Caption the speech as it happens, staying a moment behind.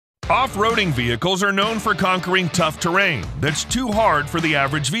Off-roading vehicles are known for conquering tough terrain that's too hard for the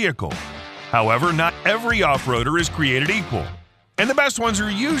average vehicle. However, not every off-roader is created equal, and the best ones are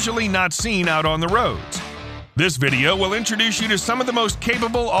usually not seen out on the roads. This video will introduce you to some of the most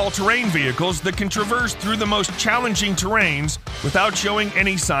capable all-terrain vehicles that can traverse through the most challenging terrains without showing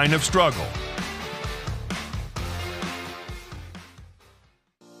any sign of struggle.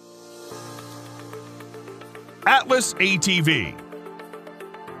 Atlas ATV.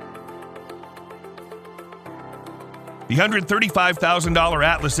 The $135,000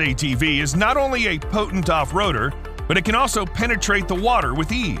 Atlas ATV is not only a potent off-roader, but it can also penetrate the water with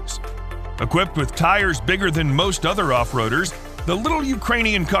ease. Equipped with tires bigger than most other off-roaders, the little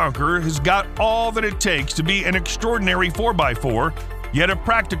Ukrainian Conqueror has got all that it takes to be an extraordinary 4x4, yet a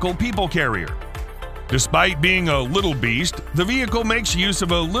practical people carrier. Despite being a little beast, the vehicle makes use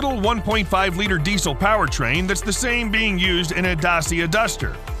of a little 1.5-liter diesel powertrain that's the same being used in a Dacia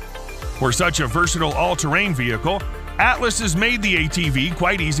Duster. For such a versatile all-terrain vehicle, Atlas has made the ATV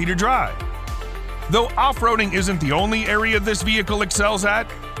quite easy to drive. Though off-roading isn't the only area this vehicle excels at,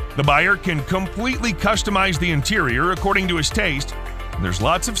 the buyer can completely customize the interior according to his taste, and there's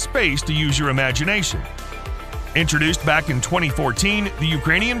lots of space to use your imagination. Introduced back in 2014, the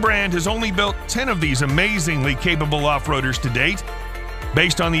Ukrainian brand has only built 10 of these amazingly capable off-roaders to date.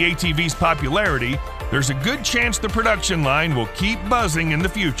 Based on the ATV's popularity, there's a good chance the production line will keep buzzing in the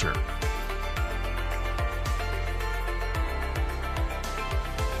future.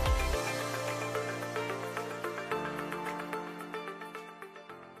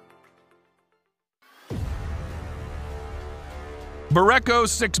 Bereko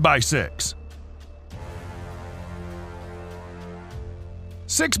 6x6.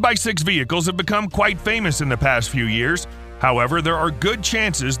 6x6 vehicles have become quite famous in the past few years. However, there are good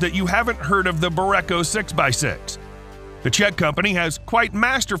chances that you haven't heard of the Bereko 6x6. The Czech company has quite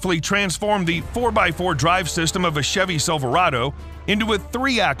masterfully transformed the 4x4 drive system of a Chevy Silverado into a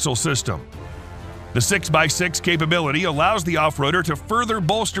 3-axle system. The 6x6 capability allows the off-roader to further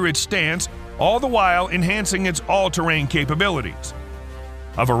bolster its stance, all the while enhancing its all-terrain capabilities.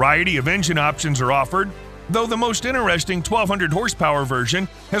 A variety of engine options are offered, though the most interesting 1200 horsepower version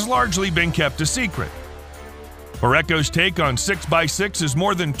has largely been kept a secret. Bereko's take on 6x6 is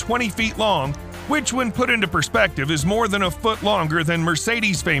more than 20 feet long, which when put into perspective is more than a foot longer than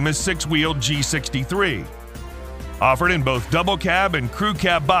Mercedes' famous 6-wheeled G63. Offered in both double cab and crew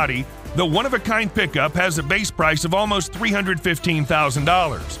cab body, the one-of-a-kind pickup has a base price of almost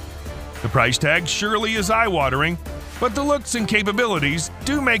 $315,000. The price tag surely is eye-watering, but the looks and capabilities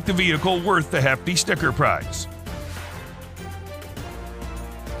do make the vehicle worth the hefty sticker price.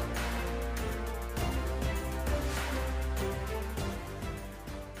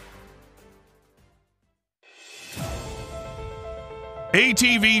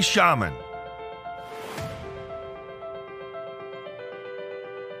 ATV Shaman.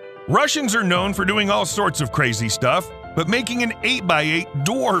 Russians are known for doing all sorts of crazy stuff, but making an 8x8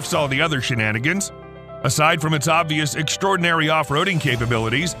 dwarfs all the other shenanigans. Aside from its obvious extraordinary off-roading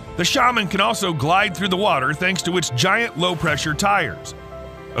capabilities, the Shaman can also glide through the water thanks to its giant low-pressure tires.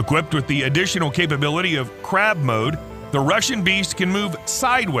 Equipped with the additional capability of crab mode, the Russian beast can move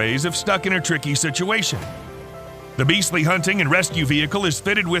sideways if stuck in a tricky situation. The beastly hunting and rescue vehicle is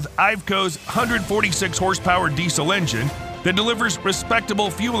fitted with Iveco's 146 horsepower diesel engine that delivers respectable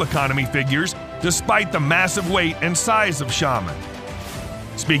fuel economy figures despite the massive weight and size of Shaman.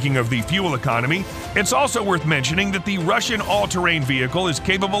 Speaking of the fuel economy, it's also worth mentioning that the Russian all-terrain vehicle is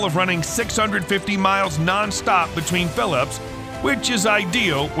capable of running 650 miles non-stop between fill-ups, which is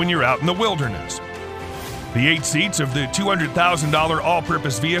ideal when you're out in the wilderness. The 8 seats of the $200,000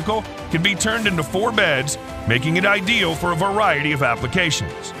 all-purpose vehicle can be turned into 4 beds, making it ideal for a variety of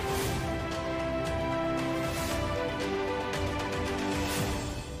applications.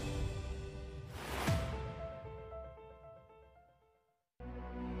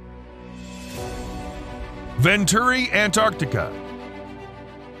 Venturi Antarctica.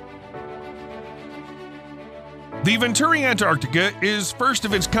 The Venturi Antarctica is first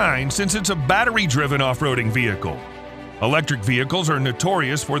of its kind since it's a battery-driven off-roading vehicle. Electric vehicles are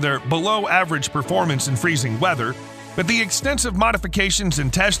notorious for their below-average performance in freezing weather, but the extensive modifications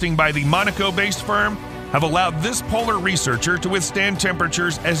and testing by the Monaco-based firm have allowed this polar researcher to withstand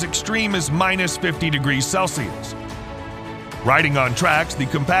temperatures as extreme as minus 50 degrees Celsius. Riding on tracks, the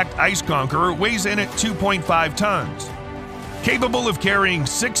compact Ice Conqueror weighs in at 2.5 tons. Capable of carrying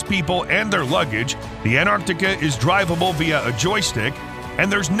 6 people and their luggage, the Antarctica is drivable via a joystick,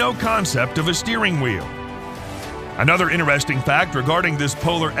 and there's no concept of a steering wheel. Another interesting fact regarding this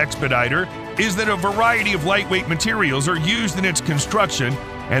polar expediter is that a variety of lightweight materials are used in its construction,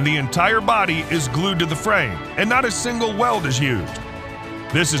 and the entire body is glued to the frame, and not a single weld is used.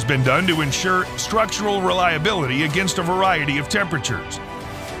 This has been done to ensure structural reliability against a variety of temperatures.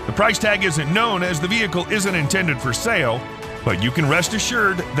 The price tag isn't known as the vehicle isn't intended for sale, but you can rest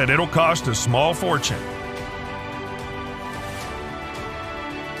assured that it'll cost a small fortune.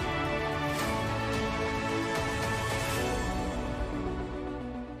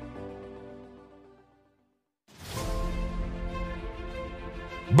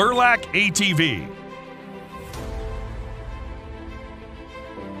 Burlak ATV.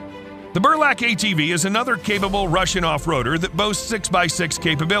 The Burlak ATV is another capable Russian off-roader that boasts 6x6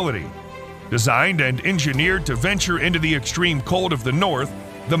 capability. Designed and engineered to venture into the extreme cold of the north,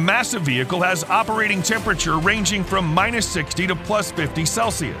 the massive vehicle has operating temperature ranging from -60 to +50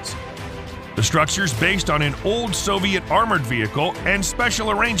 Celsius. The structure's based on an old Soviet armored vehicle, and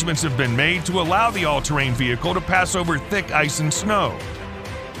special arrangements have been made to allow the all-terrain vehicle to pass over thick ice and snow.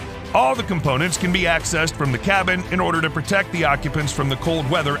 All the components can be accessed from the cabin in order to protect the occupants from the cold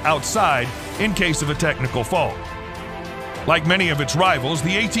weather outside in case of a technical fault. Like many of its rivals,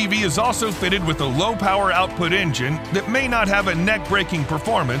 the ATV is also fitted with a low-power output engine that may not have a neck-breaking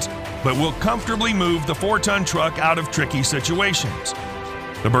performance, but will comfortably move the 4-ton truck out of tricky situations.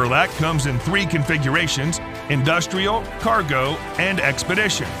 The Burlak comes in 3 configurations: industrial, cargo, and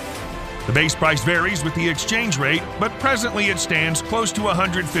expedition. The base price varies with the exchange rate, but presently it stands close to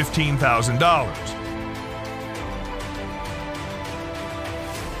 $115,000.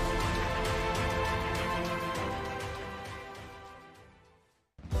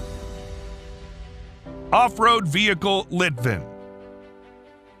 Off-road vehicle Litvin.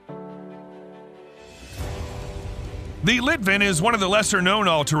 The Litvin is one of the lesser-known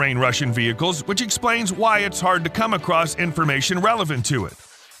all-terrain Russian vehicles, which explains why it's hard to come across information relevant to it.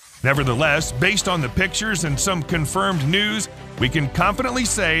 Nevertheless, based on the pictures and some confirmed news, we can confidently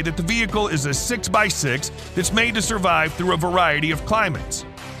say that the vehicle is a 6x6 that's made to survive through a variety of climates.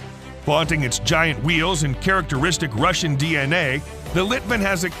 Flaunting its giant wheels and characteristic Russian DNA, the Litvin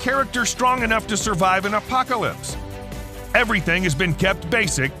has a character strong enough to survive an apocalypse. Everything has been kept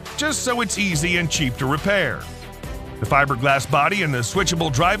basic, just so it's easy and cheap to repair. The fiberglass body and the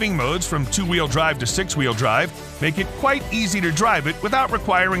switchable driving modes from 2-wheel drive to 6-wheel drive make it quite easy to drive it without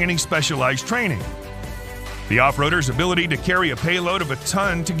requiring any specialized training. The off-roader's ability to carry a payload of a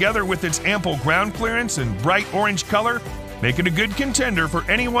ton together with its ample ground clearance and bright orange color make it a good contender for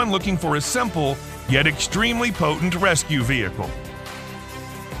anyone looking for a simple yet extremely potent rescue vehicle.